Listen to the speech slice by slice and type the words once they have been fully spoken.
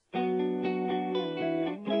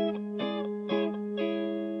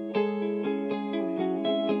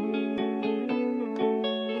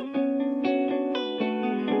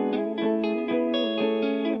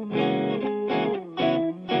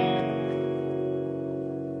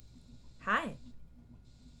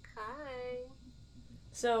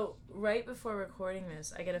So, right before recording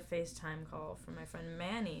this, I get a FaceTime call from my friend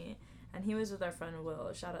Manny, and he was with our friend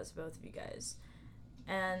Will. Shout out to both of you guys.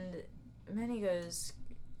 And Manny goes,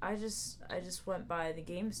 I just went by the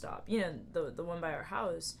GameStop, the one by our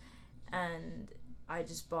house, and I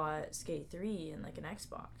just bought Skate 3 and, like, an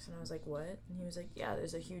Xbox. And I was like, what? And he was like, yeah,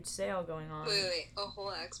 there's a huge sale going on. Wait, a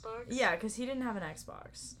whole Xbox? Yeah, because he didn't have an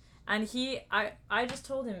Xbox. And I just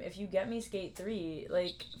told him, if you get me Skate 3,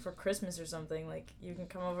 like, for Christmas or something, like, you can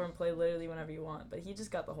come over and play literally whenever you want. But he just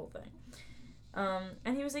got the whole thing.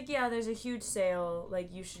 And he was like, yeah, there's a huge sale,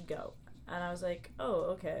 like, you should go. And I was like,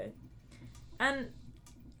 oh, okay. And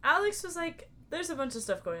Alex was like, there's a bunch of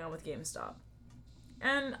stuff going on with GameStop.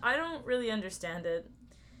 And I don't really understand it.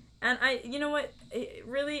 And you know what,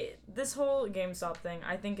 really, this whole GameStop thing,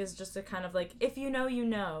 I think, is just a kind of, like, if you know, you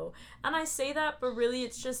know. And I say that, but really,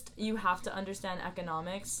 it's just, you have to understand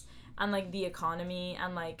economics and, like, the economy,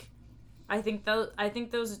 and, like, I think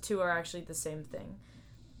those two are actually the same thing.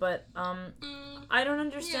 But, I don't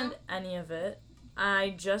understand any of it.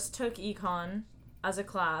 I just took econ as a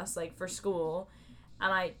class, like, for school,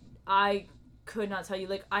 and I could not tell you,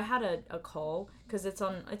 like, I had a call, because it's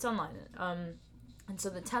online, and so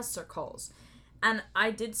the tests are calls. And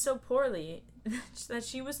I did so poorly that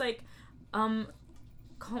she was like,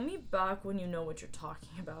 call me back when you know what you're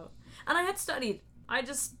talking about. And I had studied. I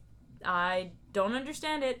don't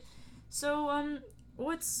understand it. So,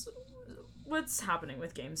 what's happening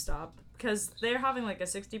with GameStop? Because they're having, like, a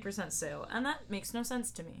 60% sale, and that makes no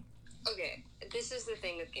sense to me. Okay, this is the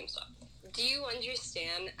thing with GameStop. Do you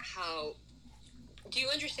understand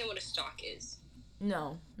what a stock is?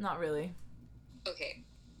 No, not really. Okay,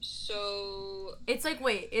 so... It's like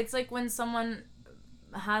when someone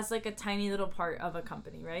has, like, a tiny little part of a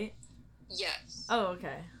company, right? Yes. Oh,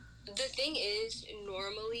 okay. The thing is,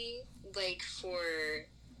 normally, like, for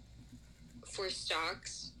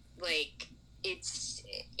stocks, like, it's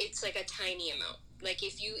like a tiny amount. Like,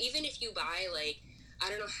 even if you buy, like, I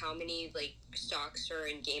don't know how many, like, stocks are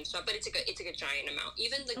in GameStop, but it's like a giant amount.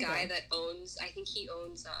 Even the guy that owns, I think he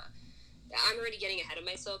owns, I'm already getting ahead of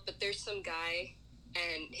myself, but there's some guy,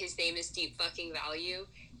 and his name is Deep Fucking Value,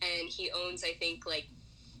 and he owns, I think, like,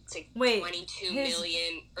 it's like $22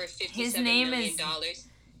 million or $57 million.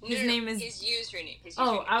 His name is... His username.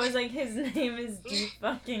 I was like, his name is Deep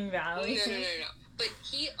Fucking Value. No. But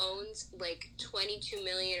he owns, like, $22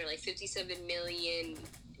 million or, like, $57 million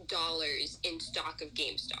in stock of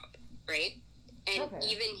GameStop, right? And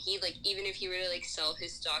even if he were to, like, sell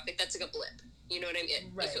his stock, like, that's like a blip. You know what I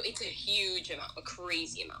mean? Right. So it's a huge amount, a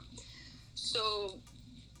crazy amount. So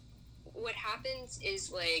what happens is,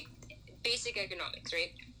 like, basic economics,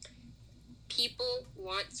 right? People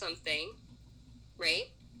want something,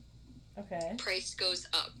 right? Okay. Price goes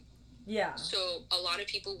up. Yeah. So a lot of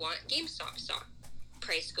people want GameStop stock.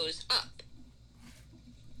 Price goes up.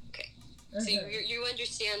 Okay. So you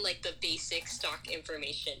understand, like, the basic stock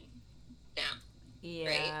information now. Yeah.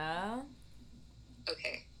 Right?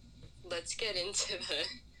 Okay. Let's get into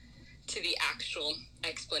the actual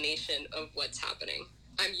explanation of what's happening.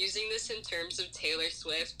 I'm using this in terms of Taylor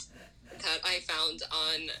Swift that I found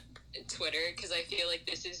on Twitter because I feel like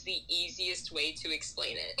this is the easiest way to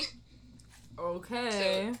explain it.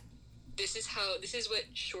 Okay. So this is what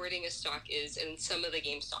shorting a stock is and some of the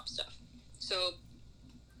GameStop stuff. So,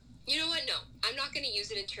 you know what? No, I'm not going to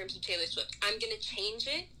use it in terms of Taylor Swift. I'm going to change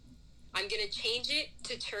it.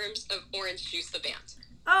 To terms of Orange Juice the band.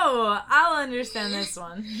 Oh, I'll understand this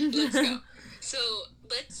one. Let's go. So,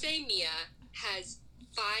 let's say Mia has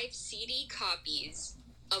 5 CD copies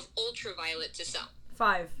of Ultraviolet to sell.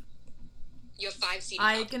 5. You have 5 CD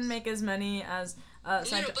copies. I can make as many as... No,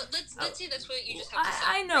 but let's say that's what you just have to sell.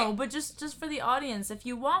 I know, right? but just for the audience, if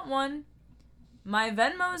you want one, my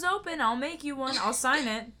Venmo's open. I'll make you one. I'll sign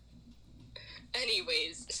it.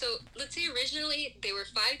 Anyways, so let's say originally they were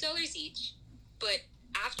 $5 each, but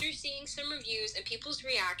after seeing some reviews and people's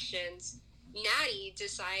reactions, Natty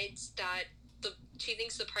decides that she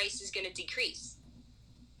thinks the price is going to decrease.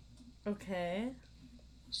 Okay.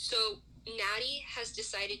 So Natty has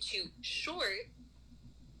decided to short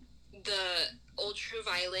the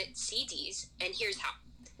Ultraviolet CDs, and here's how.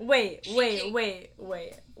 Wait.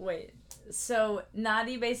 So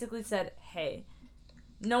Natty basically said, "Hey,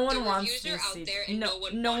 no one wants these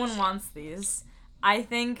CDs. No one wants these. I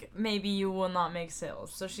think maybe you will not make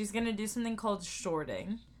sales." So she's gonna do something called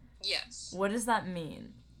shorting. Yes. What does that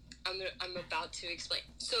mean? I'm about to explain.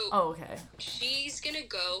 So. Oh, okay. She's gonna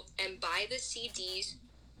go and buy the CDs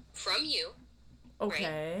from you.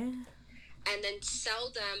 Okay. Right? And then sell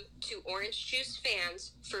them to Orange Juice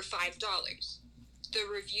fans for $5. The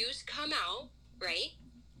reviews come out, right?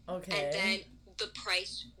 Okay. And then the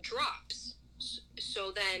price drops.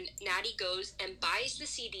 So then Natty goes and buys the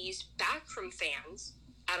CDs back from fans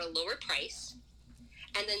at a lower price,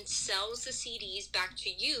 and then sells the CDs back to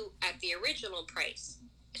you at the original price.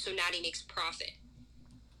 So Natty makes profit.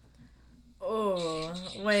 Oh,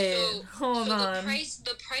 wait, hold on. The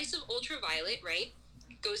price of Ultraviolet, right,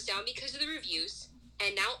 goes down because of the reviews,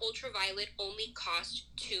 and now Ultraviolet only costs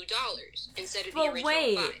 $2 instead of the original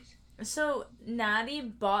 $5. So Natty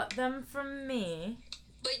bought them from me.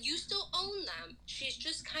 But you still own them. She's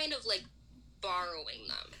just kind of like borrowing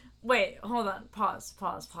them. Wait, hold on. Pause.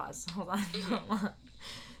 Hold on.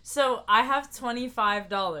 So I have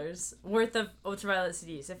 $25 worth of Ultraviolet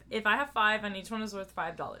CDs. If I have 5 and each one is worth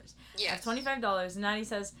 $5. Yes. I have $25 and Natty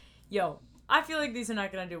says, yo, I feel like these are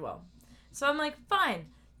not going to do well. So I'm like, fine,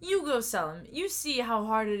 you go sell them. You see how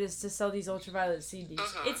hard it is to sell these Ultraviolet CDs.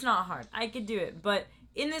 It's not hard. I could do it. But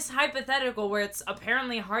in this hypothetical where it's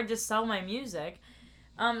apparently hard to sell my music,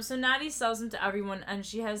 so Natty sells them to everyone and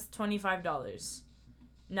she has $25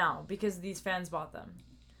 now because these fans bought them.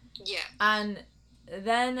 Yeah. And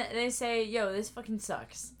then they say, yo, this fucking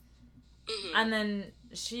sucks. Mm-hmm. And then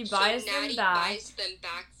she buys them back. So Natty buys them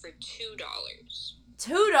back for $2.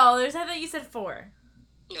 $2? I thought you said 4.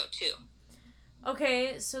 No, 2.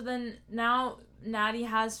 Okay, so then now Natty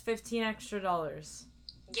has $15 extra.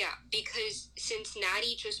 Yeah, because since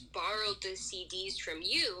Natty just borrowed the CDs from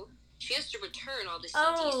you, she has to return all the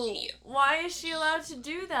CDs to you. Why is she allowed to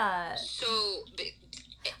do that? So...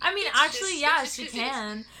 I mean, actually, yeah, she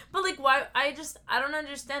can. But, like, why? I don't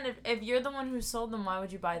understand. If you're the one who sold them, why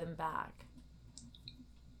would you buy them back?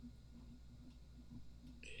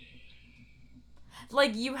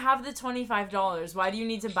 Like, you have the $25. Why do you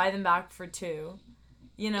need to buy them back for $2?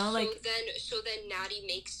 You know, So then Natty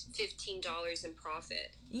makes $15 in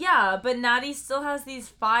profit. Yeah, but Natty still has these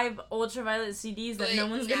 5 Ultraviolet CDs that no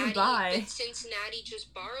one's gonna buy. But since Natty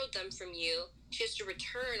just borrowed them from you, she has to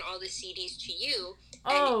return all the CDs to you.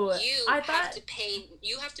 You have to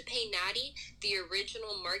pay Natty the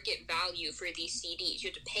original market value for these CDs. You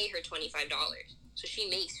have to pay her $25. So she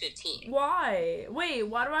makes $15. Why? Wait,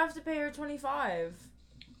 why do I have to pay her $25?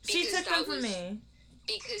 She took them from me.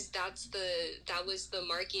 Because that was the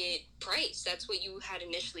market price. That's what you had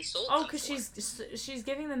initially sold. Oh, because she's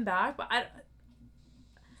giving them back, but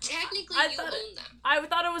technically you own them. I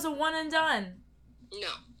thought it was a one and done. No.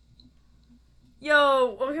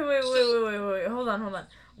 Yo, okay, wait, hold on.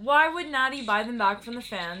 Why would Natty buy them back from the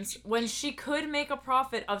fans when she could make a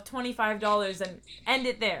profit of $25 and end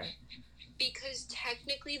it there? Because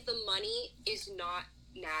technically the money is not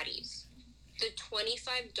Natty's. The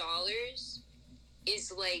 $25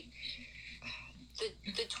 is like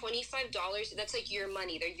the $25. That's like your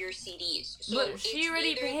money. They're your CDs. So but she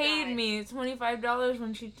already paid me $25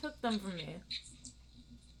 when she took them from me.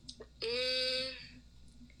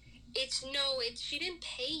 She didn't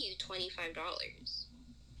pay you $25.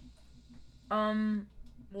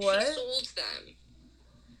 What? She sold them.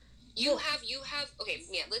 You have. Okay,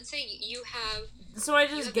 yeah. Let's say you have. So I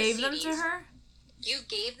just gave them to her. You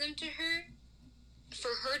gave them to her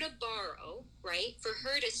for her to borrow, right? For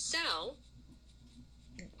her to sell,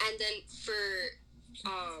 and then for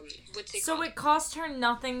what's it called? So it cost her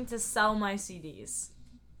nothing to sell my CDs.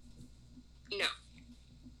 No.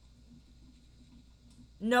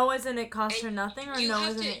 No, as in it cost her nothing, or no,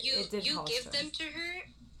 as in it did cost her? You give them to her,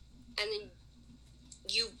 and then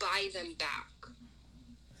you buy them back.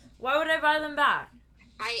 Why would I buy them back?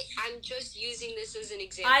 I'm just using this as an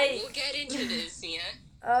example. We'll get into this, Mia.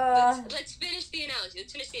 Let's finish the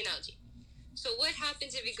analogy. So what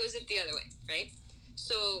happens if it goes up the other way, right?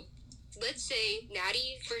 So let's say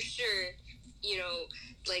Natty, for sure,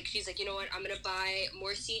 she's like, you know what, I'm going to buy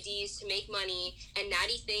more CDs to make money, and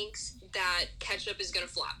Natty thinks that Ketchup is going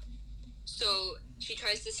to flop. So she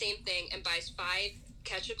tries the same thing and buys 5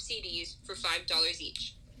 Ketchup CDs for $5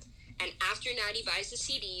 each. And after Natty buys the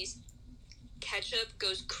CDs, Ketchup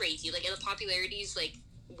goes crazy. Like, and the popularity is, like,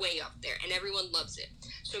 way up there, and everyone loves it.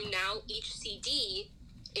 So now each CD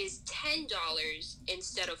is $10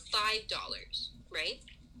 instead of $5, right?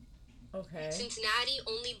 Okay. Since Natty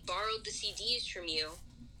only borrowed the CDs from you,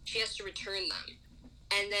 she has to return them.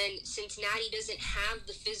 And then since Natty doesn't have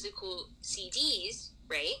the physical CDs,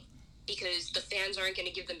 right? Because the fans aren't going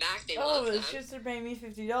to give them back. They love them. She has to pay me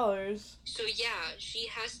 $50. So yeah, she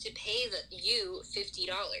has to pay you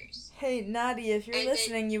 $50. Hey, Natty, if you're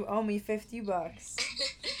listening, you owe me $50.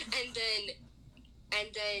 and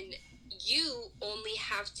then you only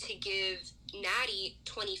have to give Natty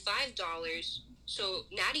 $25. So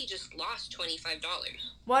Natty just lost $25.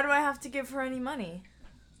 Why do I have to give her any money?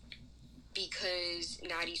 Because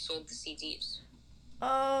Natty sold the CDs.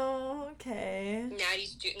 Oh, okay.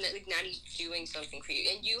 Natty's doing something for you,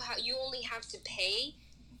 and you only have to pay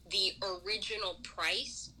the original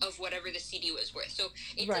price of whatever the CD was worth. So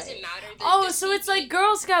it doesn't matter. The So CD, it's like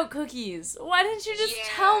Girl Scout cookies. Why didn't you just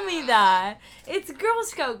tell me yeah. that? It's Girl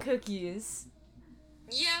Scout cookies.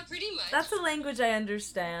 Yeah, pretty much. That's a language I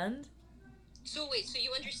understand. So wait, so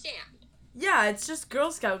you understand? Yeah, it's just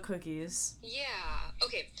Girl Scout cookies. Yeah.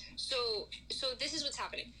 Okay. So this is what's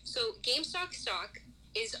happening. So GameStop stock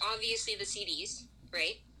is obviously the CDs,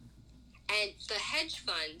 right? And the hedge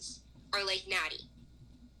funds are like Natty.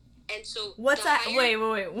 And so what's that? Wait.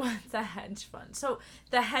 What's a hedge fund? So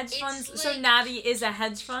the hedge funds. Like, so Natty is a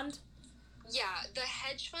hedge fund. Yeah, the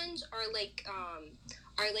hedge funds are like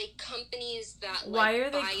companies that like Why are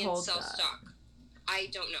they buy called and sell that? stock. I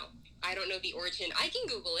don't know. I don't know the origin. I can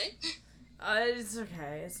Google it. It's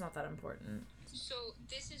okay. It's not that important. So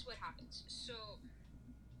this is what happens. So,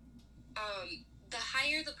 the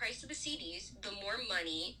higher the price of the CDs, the more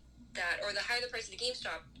money or the higher the price of the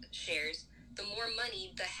GameStop shares, the more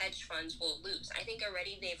money the hedge funds will lose. I think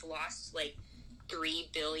already they've lost like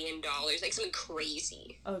 $3 billion, like something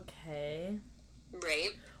crazy. Okay. Right?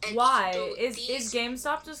 And why? So is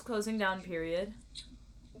GameStop just closing down, period?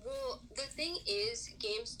 Well, the thing is,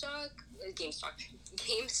 GameStop,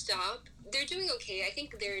 they're doing okay. I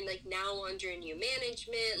think they're like now under new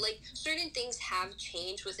management. Like certain things have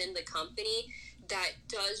changed within the company that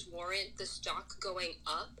does warrant the stock going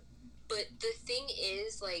up. But the thing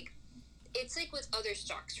is, like, it's like with other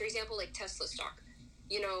stocks. For example, like Tesla stock.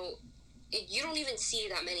 You know, you don't even see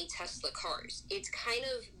that many Tesla cars. It's kind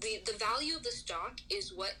of the value of the stock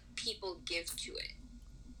is what people give to it.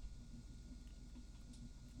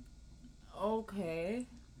 Okay.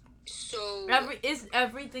 So is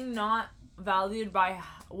everything not valued by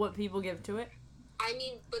what people give to it? I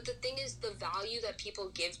mean, but the thing is, the value that people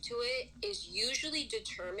give to it is usually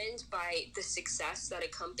determined by the success that a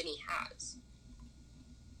company has.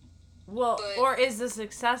 Well, or is the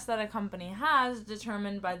success that a company has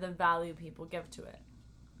determined by the value people give to it?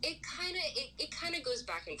 It kind of goes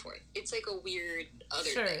back and forth. It's like a weird other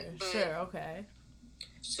thing. Sure, okay.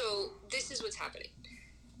 So this is what's happening.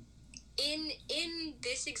 In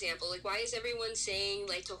this example, like, why is everyone saying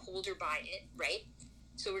like to hold or buy it, right?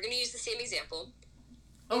 So we're gonna use the same example.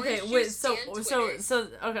 Okay, wait. So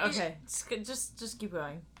okay. Just keep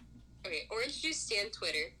going. Okay, Orange Juice Stand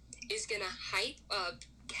Twitter is gonna hype up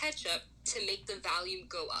ketchup to make the value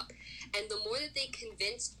go up, and the more that they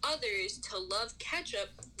convince others to love ketchup,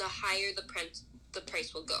 the higher the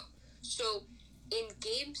price will go. So, in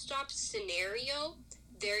GameStop's scenario,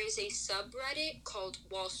 there is a subreddit called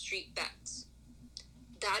Wall Street Bets.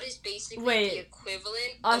 That is basically the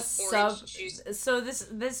equivalent of Orange Juice. So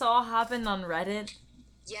this all happened on Reddit?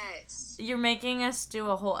 Yes. You're making us do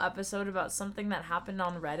a whole episode about something that happened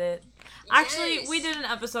on Reddit? Actually, we did an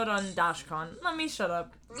episode on DashCon. Let me shut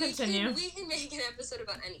up. Continue. We can make an episode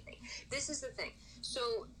about anything. This is the thing.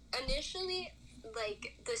 So, initially,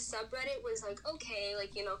 like, the subreddit was like, okay,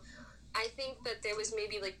 like, you know, I think that there was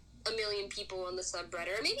maybe, like, 1 million people on the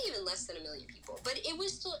subreddit, or maybe even less than 1 million people. But it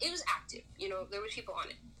was active. You know, there was people on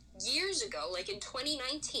it. Years ago, like in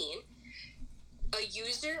 2019, a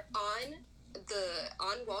user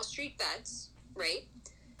on Wall Street Bets, right,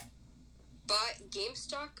 bought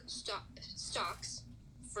GameStop stocks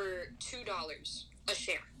for $2 a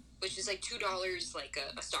share, which is like $2 like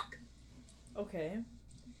a stock. Okay.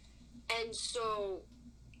 And so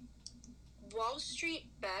Wall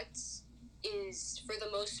Street Bets is, for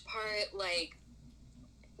the most part, like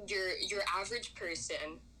your average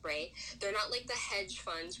person, right? They're not like the hedge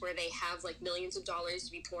funds where they have like millions of dollars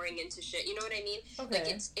to be pouring into shit. You know what I mean? Okay. Like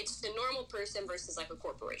it's the normal person versus like a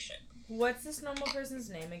corporation. What's this normal person's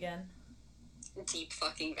name again? Deep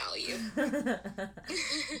fucking value.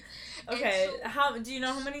 Okay. So, how do you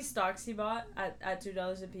know how many stocks he bought at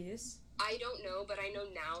 $2 a piece? I don't know, but I know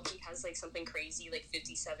now he has like something crazy, like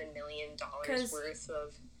 $57 million worth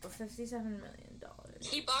of. $57 million.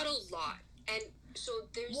 He bought a lot, and so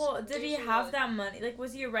there's. Well, did he have that money? Like,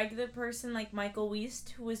 was he a regular person like Michael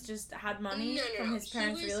Weist, who had money from his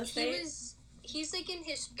parents' real estate? He's like in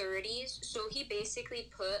his 30s, so he basically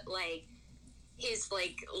put like his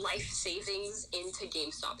like life savings into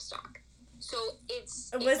GameStop stock. So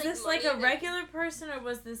was this like a regular person, or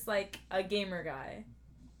was this like a gamer guy?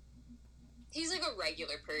 He's like a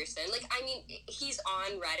regular person. Like, I mean, he's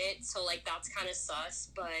on Reddit, so like that's kind of sus.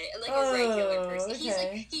 But like a regular person,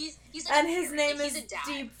 okay. he's like, and his name is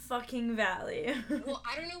Deep fucking Valley. Well,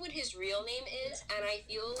 I don't know what his real name is, and I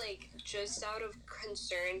feel like just out of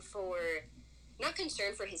concern for, not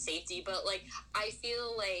concern for his safety, but like I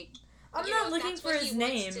feel like I'm not looking for his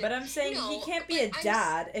name, but I'm saying he can't be a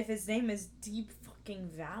dad if his name is Deep fucking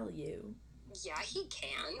Value. Yeah, he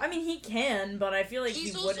can. I mean, he can, but I feel like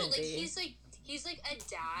he wouldn't be. He's like a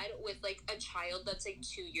dad with like a child that's like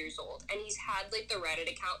 2 years old, and he's had like the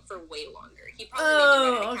Reddit account for way longer. He probably made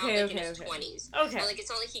the Reddit account in his 20s. Okay. And, like, it's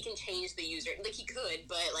not like he can change the user. Like, he could,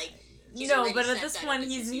 but like but at this point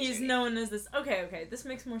he's known as this. Okay, this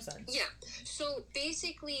makes more sense. Yeah. So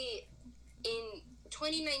basically, in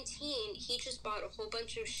 2019, he just bought a whole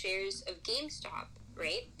bunch of shares of GameStop,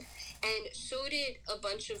 right? And so did a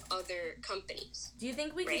bunch of other companies. Do you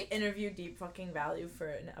think we could interview Deep fucking Value for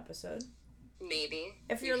an episode? Maybe.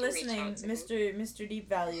 If you're listening, Mr. Deep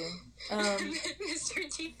Value.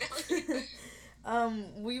 Mr. Deep Value.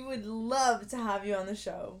 We would love to have you on the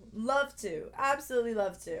show. Love to. Absolutely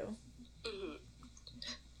love to. Mm-hmm.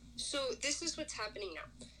 So this is what's happening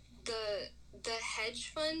now. The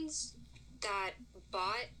hedge funds that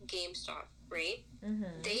bought GameStop, right?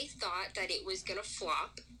 Mm-hmm. They thought that it was gonna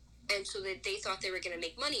flop, and so that they thought they were gonna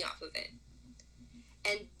make money off of it.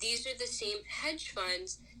 And these are the same hedge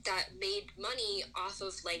funds that made money off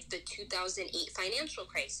of like the 2008 financial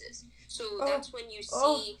crisis. So that's when you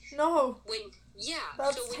see That's so when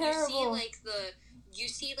terrible. you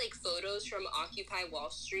see like photos from Occupy Wall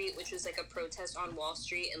Street, which was like a protest on Wall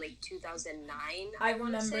Street in like 2009. I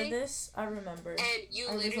remember this. I remember. And you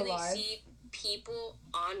literally see people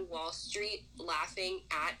on Wall Street laughing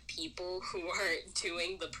at people who are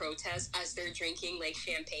doing the protest as they're drinking like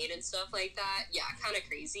champagne and stuff like that. Yeah, kind of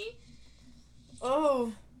crazy.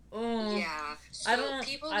 Oh. Yeah. So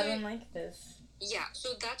I don't like this. Yeah, so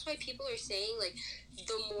that's why people are saying, like,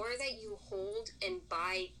 the more that you hold and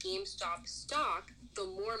buy GameStop stock, the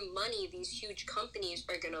more money these huge companies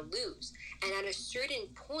are going to lose. And at a certain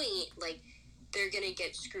point, like, they're going to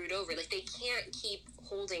get screwed over. Like, they can't keep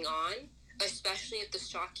holding on, especially if the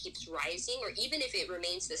stock keeps rising, or even if it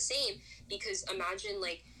remains the same, because imagine,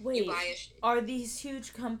 like, you buy are these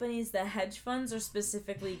huge companies the hedge funds or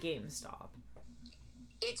specifically GameStop?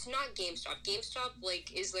 It's not GameStop. GameStop,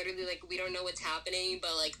 like, is literally, like, we don't know what's happening,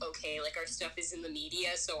 but, like, okay, like, our stuff is in the media,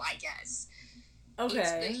 so I guess.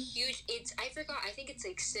 Okay. It's I think it's,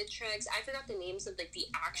 like, Citrix. I forgot the names of, like, the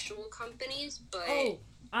actual companies, but... Oh,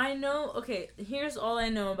 I know. Okay, here's all I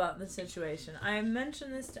know about the situation. I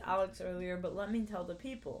mentioned this to Alex earlier, but let me tell the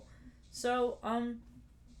people. So,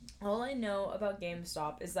 all I know about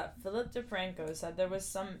GameStop is that Philip DeFranco said there was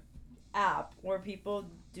some app where people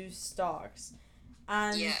do stocks.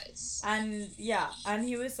 And, yes. And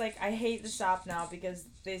he was like, I hate this app now because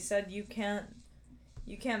they said you can't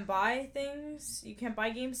buy things, you can't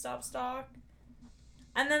buy GameStop stock.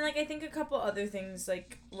 And then, like, I think a couple other things,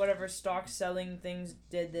 like, whatever stock selling things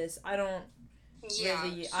did this. I don't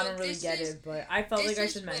really get it, but I felt like I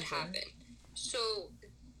should mention. What happened. So,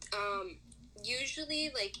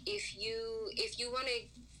 usually, like, if you want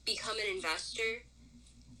to become an investor,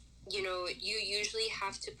 you know, you usually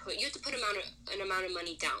have to put an amount of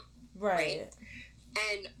money down. Right?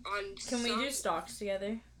 And Can we do stocks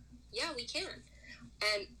together? Yeah, we can.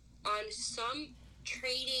 And on some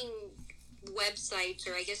trading websites,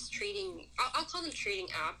 or I guess I'll call them trading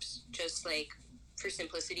apps, just like for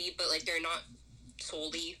simplicity, but like they're not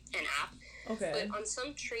solely an app. Okay. But on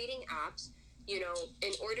some trading apps, you know,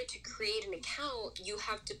 in order to create an account, you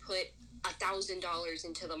have to put $1,000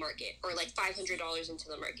 into the market, or like $500 into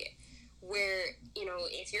the market, where, you know,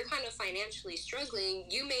 if you're kind of financially struggling,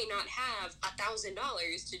 you may not have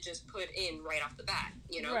 $1,000 to just put in right off the bat,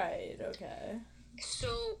 you know? Right, okay.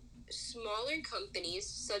 So smaller companies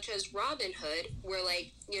such as Robinhood were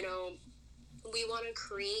like, you know, we want to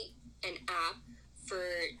create an app for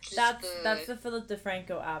just that's the Philip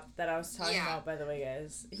DeFranco app that I was talking about, by the way,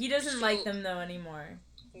 guys. He doesn't like them though anymore.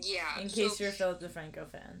 Yeah. In case you're a Philip DeFranco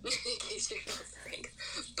fan. In case you're a Philip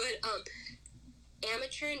DeFranco. But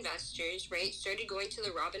amateur investors, right, started going to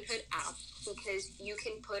the Robinhood app because you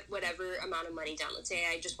can put whatever amount of money down. Let's say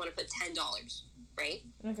I just want to put $10, right?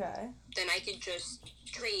 Okay. Then I could just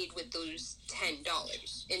trade with those $10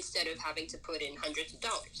 instead of having to put in hundreds of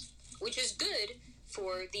dollars, which is good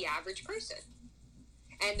for the average person.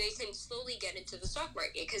 And they can slowly get into the stock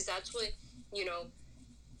market, because that's what, you know,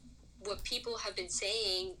 what people have been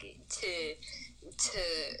saying to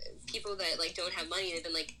people that, like, don't have money. They've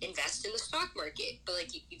been like, invest in the stock market, but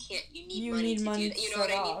like you can't. You need money to do that. You know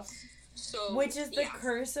what I mean? So, which is the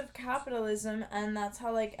curse of capitalism, and that's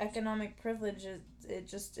how, like, economic privilege is. It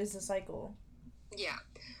just is a cycle. Yeah.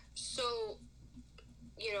 So,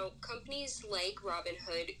 you know, companies like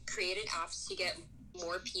Robinhood created apps to get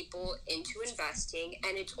more people into investing,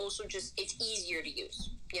 and it's also just, it's easier to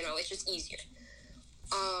use. You know, it's just easier.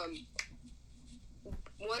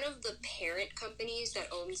 one of the parent companies that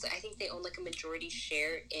owns, I think they own like a majority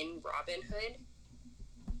share in Robinhood,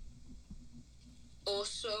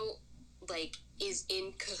 also like is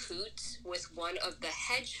in cahoots with one of the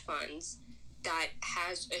hedge funds that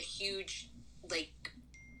has a huge like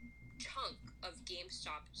chunk of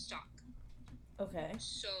GameStop stock. Okay.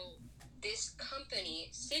 So this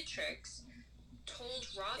company, Citrix, told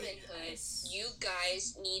Robinhood, you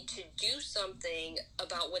guys need to do something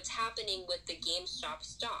about what's happening with the GameStop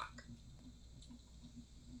stock.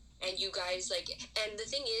 And you guys, like, and the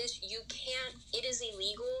thing is, you can't, it is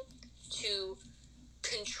illegal to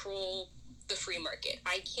control the free market.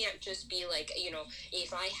 I can't just be like, you know,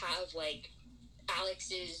 if I have, like,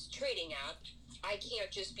 Alex's trading app, I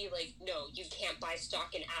can't just be like, no, you can't buy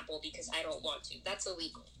stock in Apple because I don't want to. That's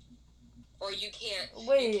illegal. Or you can't...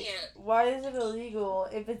 Wait, you can't, why is it illegal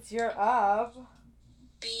if it's your app?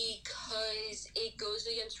 Because it goes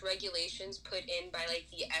against regulations put in by, like,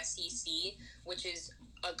 the SEC, which is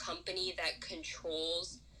a company that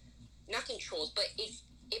not controls, but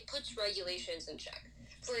it puts regulations in check.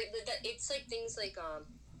 For that, it's like things like,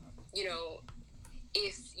 you know,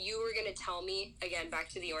 if you were going to tell me, again, back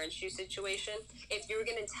to the orange juice situation, if you were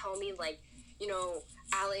going to tell me, like, you know,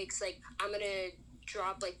 Alex, like, I'm going to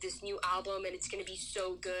drop, like, this new album and it's going to be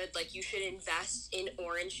so good, like, you should invest in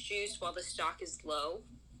orange juice while the stock is low.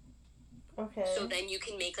 Okay. So then you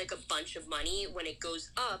can make, like, a bunch of money when it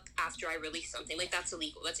goes up after I release something. Like, that's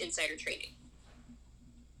illegal. That's insider trading.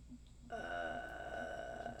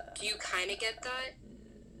 Do you kind of get that?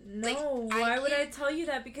 No, like, why would I tell you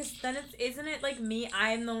that? Because then isn't it like me?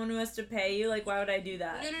 I'm the one who has to pay you. Like, why would I do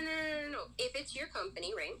that? No. If it's your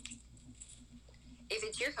company, right? If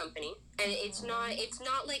it's your company, and it's not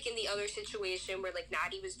like in the other situation where like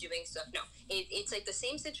Natty was doing stuff. No, it's like the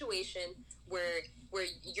same situation where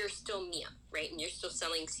you're still Mia, right? And you're still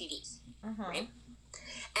selling CDs, right?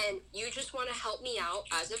 And you just want to help me out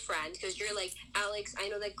as a friend because you're like, Alex, I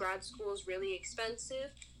know that grad school is really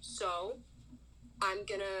expensive, so I'm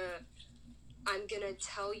gonna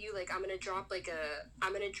tell you, like, I'm gonna drop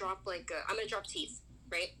teeth,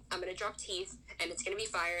 right? I'm gonna drop teeth, and it's gonna be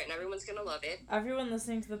fire, and everyone's gonna love it. Everyone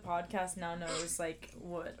listening to the podcast now knows, like,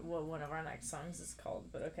 what one of our next songs is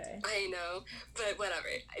called, but okay. I know, but whatever.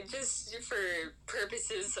 Just for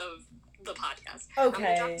purposes of the podcast. Okay. I'm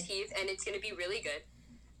gonna drop teeth, and it's gonna be really good.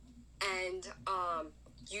 And,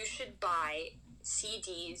 you should buy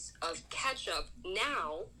CDs of ketchup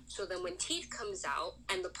now, so then when teeth comes out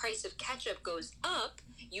and the price of ketchup goes up,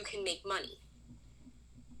 you can make money.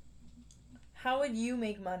 How would you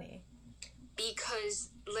make money? Because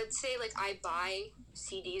let's say like I buy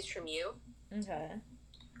CDs from you. Okay.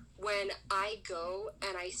 When I go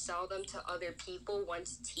and I sell them to other people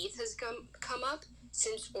once teeth has come up,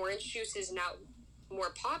 since orange juice is now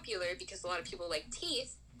more popular because a lot of people like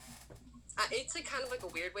teeth, it's like kind of like a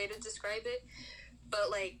weird way to describe it, but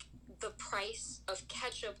like the price of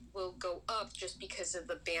ketchup will go up just because of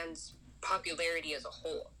the band's popularity as a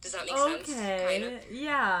whole. Does that make sense? Okay. Kind of?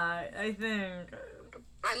 Yeah, I think.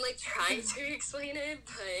 I'm like trying to explain it,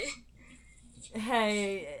 but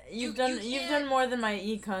hey, you've done more than my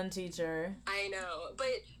econ teacher. I know, but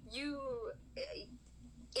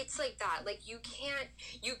it's like that. Like you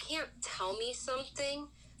can't tell me something.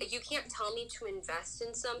 Like you can't tell me to invest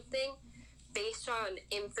in something based on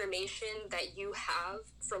information that you have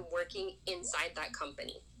from working inside that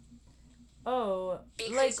company. Oh,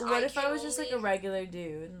 because like what if I was just like a regular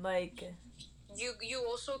dude? Like you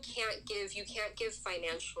also can't give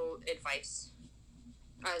financial advice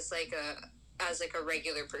as like a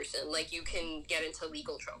regular person. Like you can get into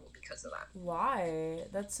legal trouble because of that. Why?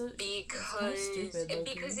 That's so stupid.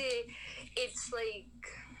 Because it's like,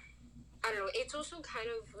 I don't know. It's also kind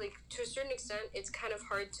of like, to a certain extent, it's kind of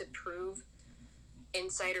hard to prove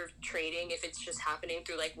insider trading if it's just happening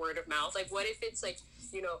through like word of mouth. Like what if it's like,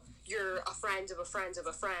 you know, you're a friend of a friend of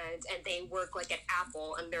a friend and they work like at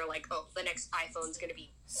Apple and they're like, oh, the next iPhone's gonna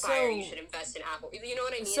be fire, you should invest in Apple. You know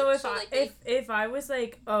what I mean? So if I was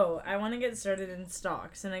like, oh, I want to get started in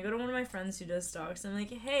stocks, and I go to one of my friends who does stocks, and I'm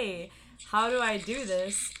like, hey, how do I do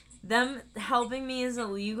this? Them helping me is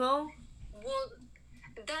illegal? Well,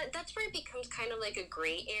 that's where it becomes kind of like a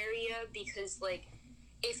gray area, because like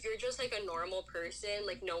if you're just like a normal person,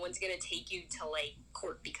 like no one's gonna take you to like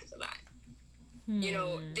court because of that. You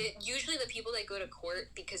know, usually the people that go to court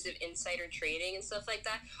because of insider trading and stuff like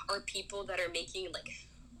that are people that are making like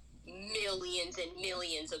millions and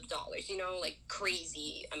millions of dollars, you know, like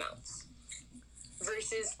crazy amounts.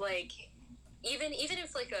 Versus like even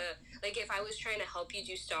if like if I was trying to help you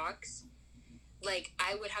do stocks, like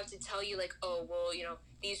I would have to tell you like, oh well, you know,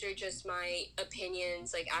 these are just my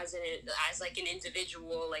opinions, like, as like an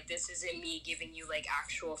individual. Like, this isn't me giving you, like,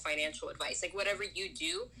 actual financial advice. Like, whatever you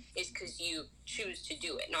do is because you choose to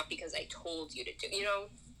do it, not because I told you to do, you know?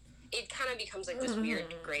 It kind of becomes, like, this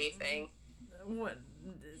weird gray thing. What,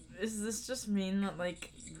 does this just mean that,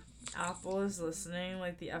 like, Apple is listening,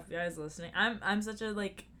 like, the FBI is listening? I'm such a,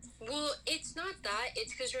 like... Well, it's not that.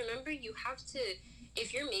 It's because, remember, you have to,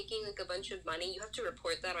 if you're making, like, a bunch of money, you have to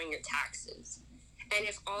report that on your taxes. And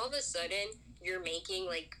if all of a sudden you're making,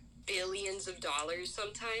 like, billions of dollars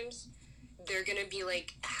sometimes, they're gonna be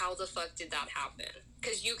like, how the fuck did that happen?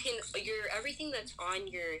 Because everything that's on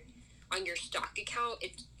your stock account,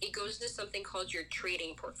 it goes to something called your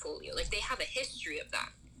trading portfolio. Like, they have a history of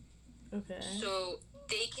that. Okay. So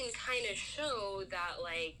they can kind of show that,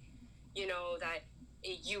 like, you know, that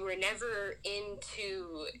you were never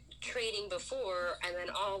into trading before, and then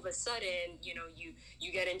all of a sudden, you know,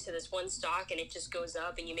 you get into this one stock and it just goes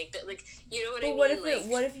up and you make that, like, you know what I mean?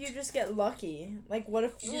 What if you just get lucky? Like, what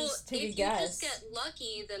if you just take a guess? If you just get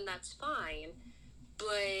lucky, then that's fine.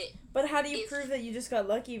 But how do you prove that you just got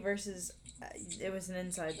lucky versus it was an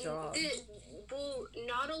inside job? Well,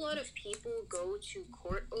 not a lot of people go to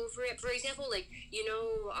court over it. For example, like, you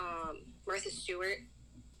know, Martha Stewart,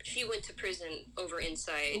 she went to prison over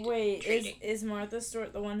inside trading. Is Martha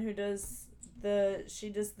Stewart the one who does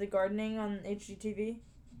the gardening on HGTV?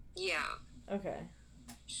 Yeah. Okay.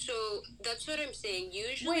 So, that's what I'm saying.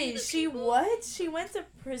 Usually Wait, she went to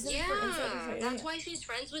prison for insider trading? Yeah, that's why she's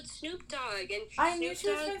friends with Snoop Dogg. And I knew she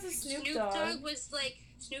was friends with Snoop Dogg.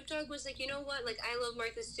 Snoop Dogg was like, you know what? Like, I love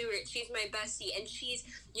Martha Stewart. She's my bestie. And she's,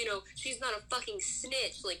 you know, she's not a fucking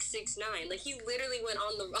snitch like 6ix9ine. Like, he literally went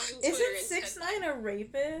on Twitter. Isn't 6ix9ine a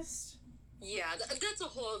rapist? Yeah, that's a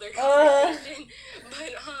whole other conversation.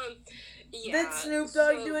 But, yeah. Did Snoop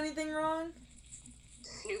Dogg do anything wrong?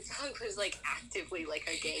 Snoop Dogg was, like, actively, like,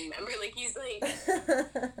 a gang member. Like, he's, like...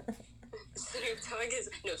 Snoop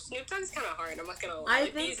Dogg's kind of hard, I'm not gonna lie. I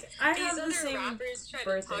think I have the same rappers try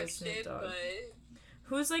birthday to talk as Snoop shit, Dogg. but...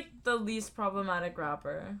 Who's, like, the least problematic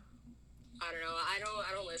rapper? I don't know.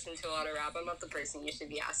 I don't listen to a lot of rap. I'm not the person you should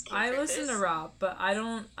be asking I listen to rap, but I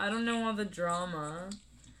don't know all the drama.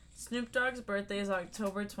 Snoop Dogg's birthday is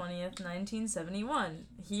October 20th, 1971.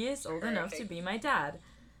 He is old enough to be my dad.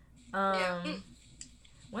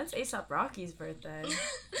 When's A$AP Rocky's birthday?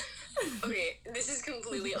 Okay, this is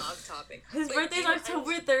completely off topic. His birthday's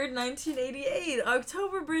October 3rd, 1988.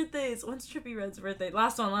 October birthdays. When's Trippie Redd's birthday?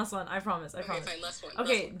 Last one. I promise. Okay, fine, last one.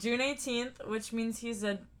 Okay, June 18th, which means he's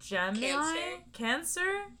a Gemini?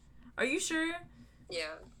 Cancer? Are you sure?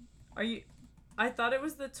 Yeah. Are you... I thought it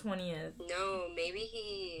was the 20th. No, maybe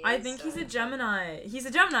he... I think he's a Gemini. He's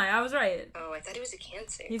a Gemini. I was right. Oh, I thought he was a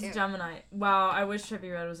Cancer. He's a Gemini. Wow, I wish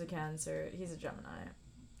Trippie Redd was a Cancer. He's a Gemini.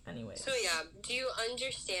 Anyway. So, yeah, do you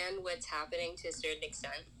understand what's happening to a certain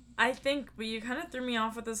extent? I think, but you kind of threw me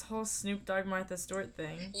off with this whole Snoop Dogg Martha Stewart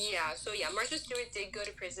thing. Yeah, so yeah, Martha Stewart did go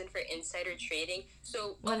to prison for insider trading.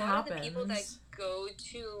 So what a lot happens? of the people that go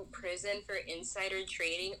to prison for insider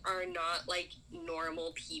trading are not, like,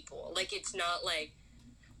 normal people. Like, it's not like,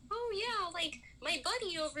 oh yeah, like, my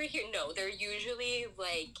buddy over here. No, they're usually,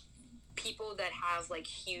 like, people that have, like,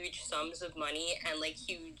 huge sums of money and, like,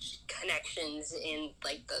 huge connections in,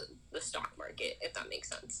 like, the stock market, if that makes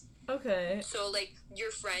sense. Okay. So, like,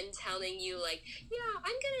 your friend telling you, like, yeah, I'm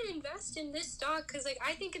gonna invest in this stock because, like,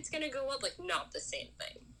 I think it's gonna go up, like, not the same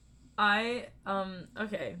thing.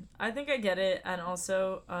 Okay. I think I get it, and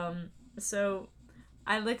also, so,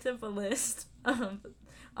 I looked up a list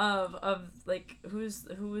of like, who is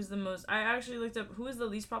the most, I actually looked up who is the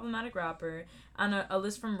least problematic rapper, and a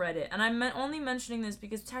list from Reddit, and I'm only mentioning this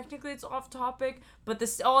because technically it's off topic, but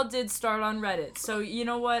this all did start on Reddit, so you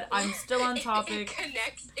know what, I'm still on topic.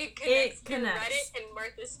 It connects to Reddit and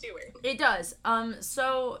Martha Stewart. It does.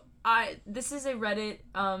 So this is a Reddit,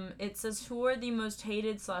 it says who are the most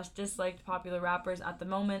hated / disliked popular rappers at the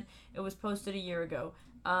moment. It was posted a year ago.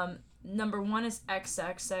 Number 1 is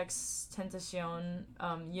XXX Tentacion.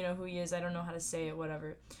 You know who he is. I don't know how to say it.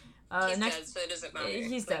 Whatever. He's dead, so it doesn't matter.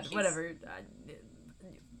 He's dead. Whatever.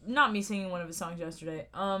 Not me singing one of his songs yesterday.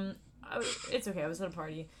 It's okay. I was at a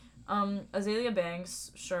party. Azalea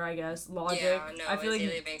Banks. Sure, I guess. Logic. Yeah, no, I feel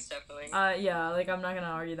Azalea Banks definitely. Yeah, like, I'm not gonna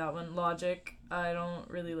argue that one. Logic. I don't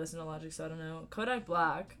really listen to Logic, so I don't know. Kodak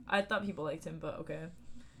Black. I thought people liked him, but okay.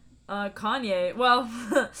 Kanye. Well,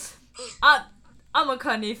 I'm a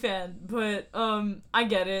Kanye fan, but, I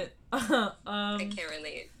get it. I can't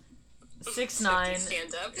relate. 6ix9ine.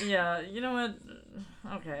 Stand up. Yeah, you know what?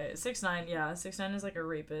 Okay, 6ix9ine, yeah. 6ix9ine is, like, a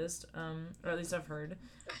rapist, or at least I've heard.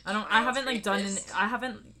 I haven't, like, done I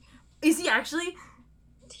haven't... Is he actually?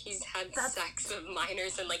 he's had sex with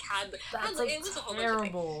minors and like had That's like, it was a whole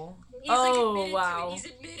terrible. Bunch of things. He's like wow. He's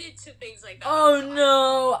admitted to things like that. Oh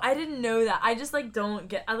no, I didn't know that. I just like don't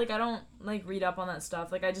get. I don't like read up on that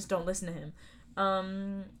stuff. Like I just don't listen to him.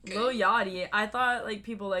 Lil Yachty. I thought like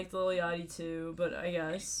people liked Lil Yachty too, but I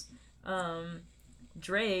guess.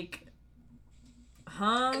 Drake.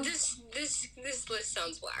 Huh? This list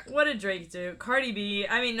sounds whack. What did Drake do? Cardi B.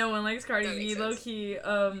 I mean, no one likes Cardi B. Low key.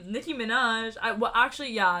 Nicki Minaj.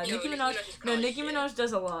 Nicki Minaj. No, Nicki Minaj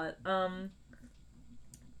does a lot.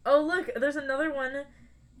 Oh look, there's another one.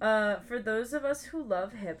 For those of us who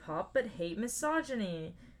love hip hop but hate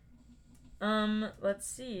misogyny. Let's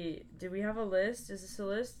see. Do we have a list? Is this a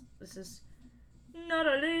list? This is not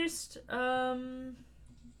a list.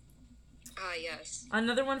 Yes.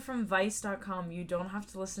 Another one from Vice.com. You don't have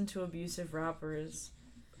to listen to abusive rappers.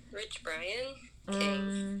 Rich Brian?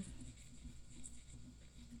 King.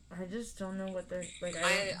 I just don't know what they're like.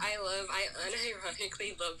 I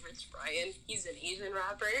unironically love Rich Brian. He's an Asian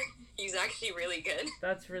rapper. He's actually really good.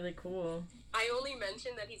 That's really cool. I only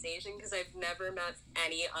mentioned that he's Asian because I've never met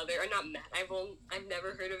any other, or not met. I've never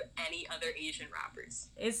heard of any other Asian rappers.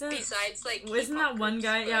 Besides like K-pop isn't that one groups,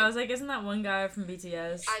 guy? Yeah, I was like, isn't that one guy from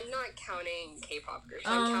BTS? I'm not counting K-pop groups.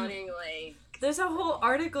 I'm counting like. There's a whole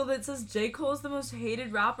article that says J. Cole is the most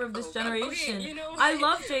hated rapper of this generation. Okay, you know what? I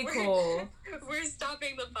love J. Cole. We're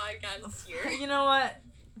stopping the podcast here. You know what?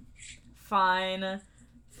 Fine.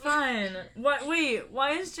 What? Wait.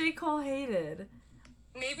 Why is J. Cole hated?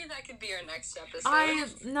 Maybe that could be our next episode. I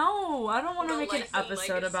don't want to make an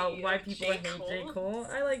episode about why people hate J. Cole.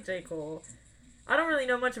 I like J. Cole. I don't really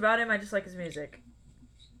know much about him. I just like his music.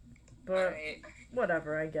 But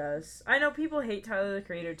whatever, I guess. I know people hate Tyler the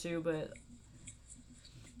Creator too, but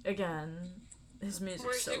again, his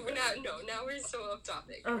music's so good. Now we're so off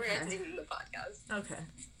topic. Okay. We're ending the podcast. Okay.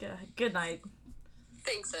 Good night.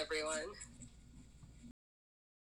 Thanks, everyone.